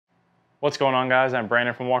What's going on, guys? I'm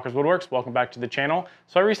Brandon from Woodworks. Welcome back to the channel.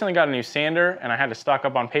 So I recently got a new sander and I had to stock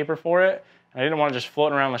up on paper for it. And I didn't want to just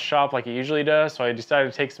float around the shop like it usually does, so I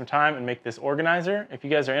decided to take some time and make this organizer. If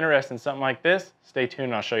you guys are interested in something like this, stay tuned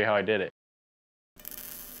and I'll show you how I did it.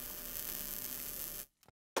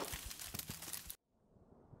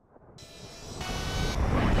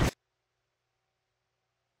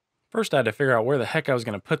 First, I had to figure out where the heck I was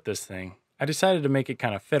going to put this thing. I decided to make it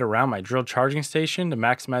kind of fit around my drill charging station to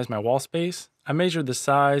maximize my wall space. I measured the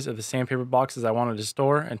size of the sandpaper boxes I wanted to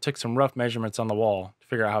store and took some rough measurements on the wall to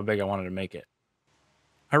figure out how big I wanted to make it.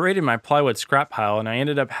 I raided my plywood scrap pile and I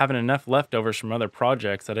ended up having enough leftovers from other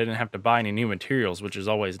projects that I didn't have to buy any new materials, which is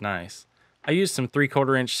always nice. I used some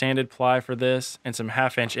 3/4 inch sanded ply for this and some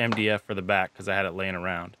 1/2 inch MDF for the back because I had it laying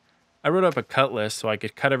around. I wrote up a cut list so I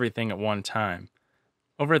could cut everything at one time.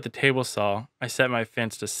 Over at the table saw, I set my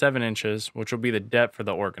fence to 7 inches, which will be the depth for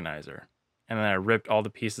the organizer, and then I ripped all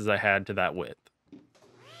the pieces I had to that width.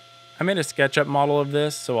 I made a SketchUp model of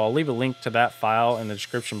this, so I'll leave a link to that file in the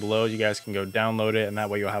description below. You guys can go download it, and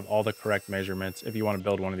that way you'll have all the correct measurements if you want to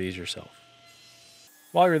build one of these yourself.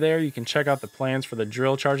 While you're there, you can check out the plans for the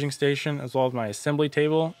drill charging station, as well as my assembly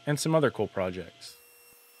table and some other cool projects.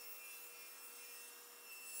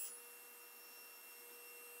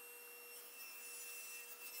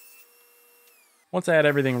 Once I had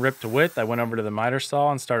everything ripped to width, I went over to the miter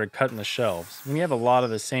saw and started cutting the shelves. When you have a lot of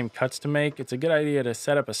the same cuts to make, it's a good idea to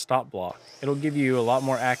set up a stop block. It'll give you a lot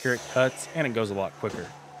more accurate cuts and it goes a lot quicker.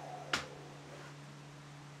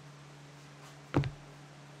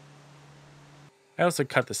 I also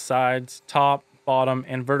cut the sides, top, bottom,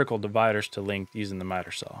 and vertical dividers to length using the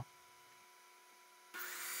miter saw.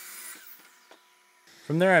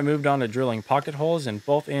 From there, I moved on to drilling pocket holes in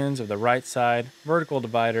both ends of the right side, vertical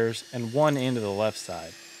dividers, and one end of the left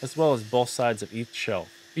side, as well as both sides of each shelf.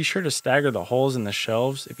 Be sure to stagger the holes in the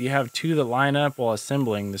shelves. If you have two that line up while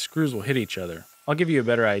assembling, the screws will hit each other. I'll give you a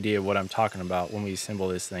better idea of what I'm talking about when we assemble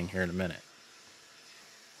this thing here in a minute.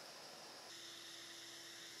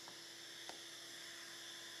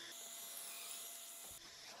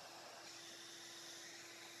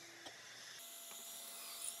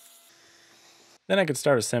 Then I could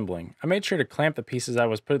start assembling. I made sure to clamp the pieces I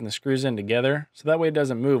was putting the screws in together, so that way it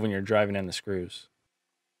doesn't move when you're driving in the screws.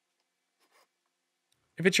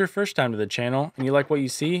 If it's your first time to the channel and you like what you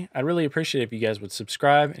see, I'd really appreciate it if you guys would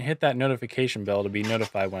subscribe and hit that notification bell to be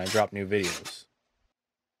notified when I drop new videos.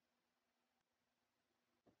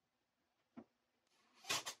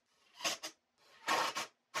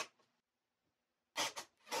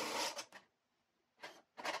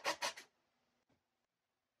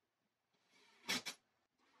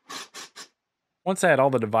 Once I had all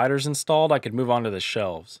the dividers installed, I could move on to the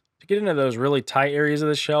shelves. To get into those really tight areas of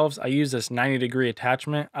the shelves, I use this 90-degree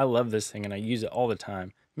attachment. I love this thing and I use it all the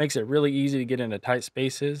time. Makes it really easy to get into tight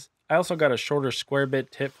spaces. I also got a shorter square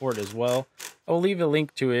bit tip for it as well. I will leave a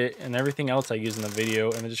link to it and everything else I use in the video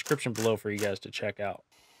in the description below for you guys to check out.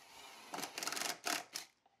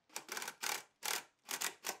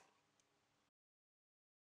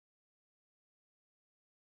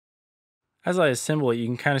 As I assemble it, you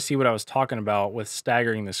can kind of see what I was talking about with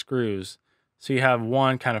staggering the screws. So you have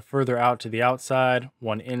one kind of further out to the outside,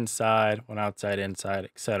 one inside, one outside, inside,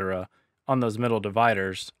 etc. on those middle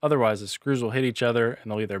dividers. Otherwise, the screws will hit each other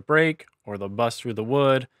and they'll either break or they'll bust through the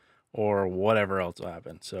wood or whatever else will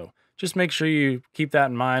happen. So just make sure you keep that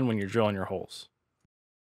in mind when you're drilling your holes.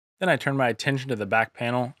 Then I turned my attention to the back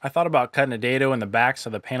panel. I thought about cutting a dado in the back so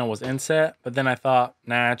the panel was inset, but then I thought,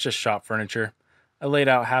 nah, it's just shop furniture. I laid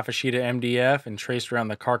out 1/2 sheet of MDF and traced around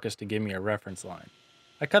the carcass to give me a reference line.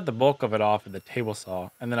 I cut the bulk of it off with the table saw,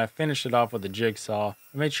 and then I finished it off with a jigsaw.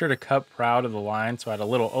 I made sure to cut proud of the line so I had a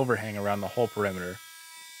little overhang around the whole perimeter.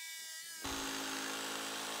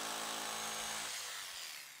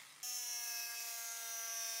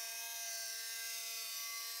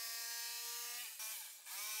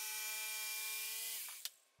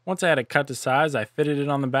 Once I had it cut to size, I fitted it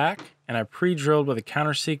on the back, and I pre-drilled with a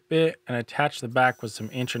countersink bit and attached the back with some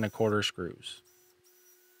 1 1/4 screws.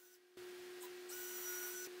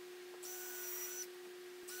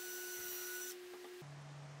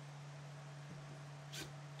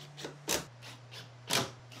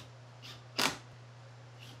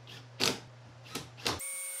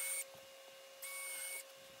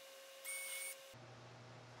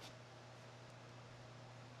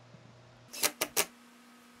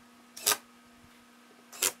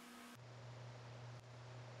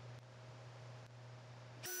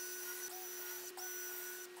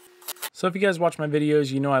 So if you guys watch my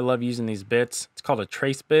videos, you know I love using these bits. It's called a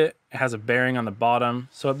trace bit. It has a bearing on the bottom,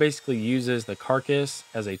 so it basically uses the carcass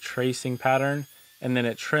as a tracing pattern, and then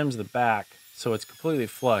it trims the back so it's completely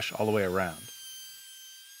flush all the way around.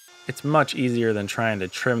 It's much easier than trying to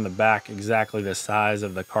trim the back exactly the size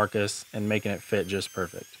of the carcass and making it fit just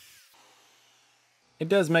perfect. It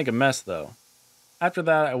does make a mess though. After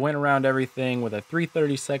that, I went around everything with a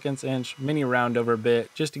 3/32 inch mini round over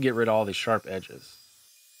bit just to get rid of all the sharp edges.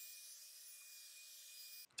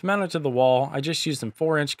 To mount it to the wall, I just used some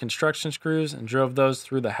 4-inch construction screws and drove those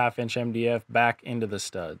through the 1/2 inch MDF back into the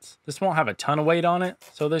studs. This won't have a ton of weight on it,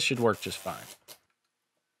 so this should work just fine.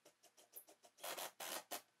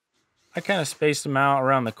 I kind of spaced them out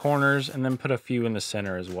around the corners and then put a few in the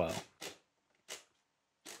center as well.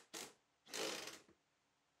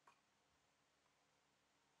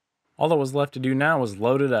 All that was left to do now was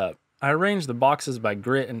load it up. I arranged the boxes by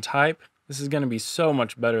grit and type. This is going to be so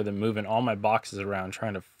much better than moving all my boxes around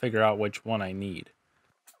trying to figure out which one I need.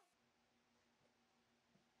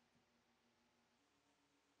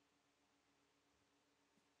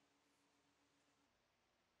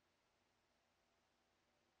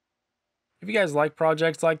 If you guys like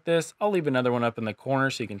projects like this, I'll leave another one up in the corner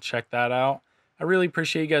so you can check that out. I really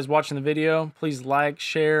appreciate you guys watching the video. Please like,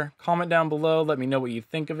 share, comment down below, let me know what you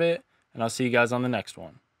think of it, and I'll see you guys on the next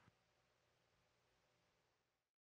one.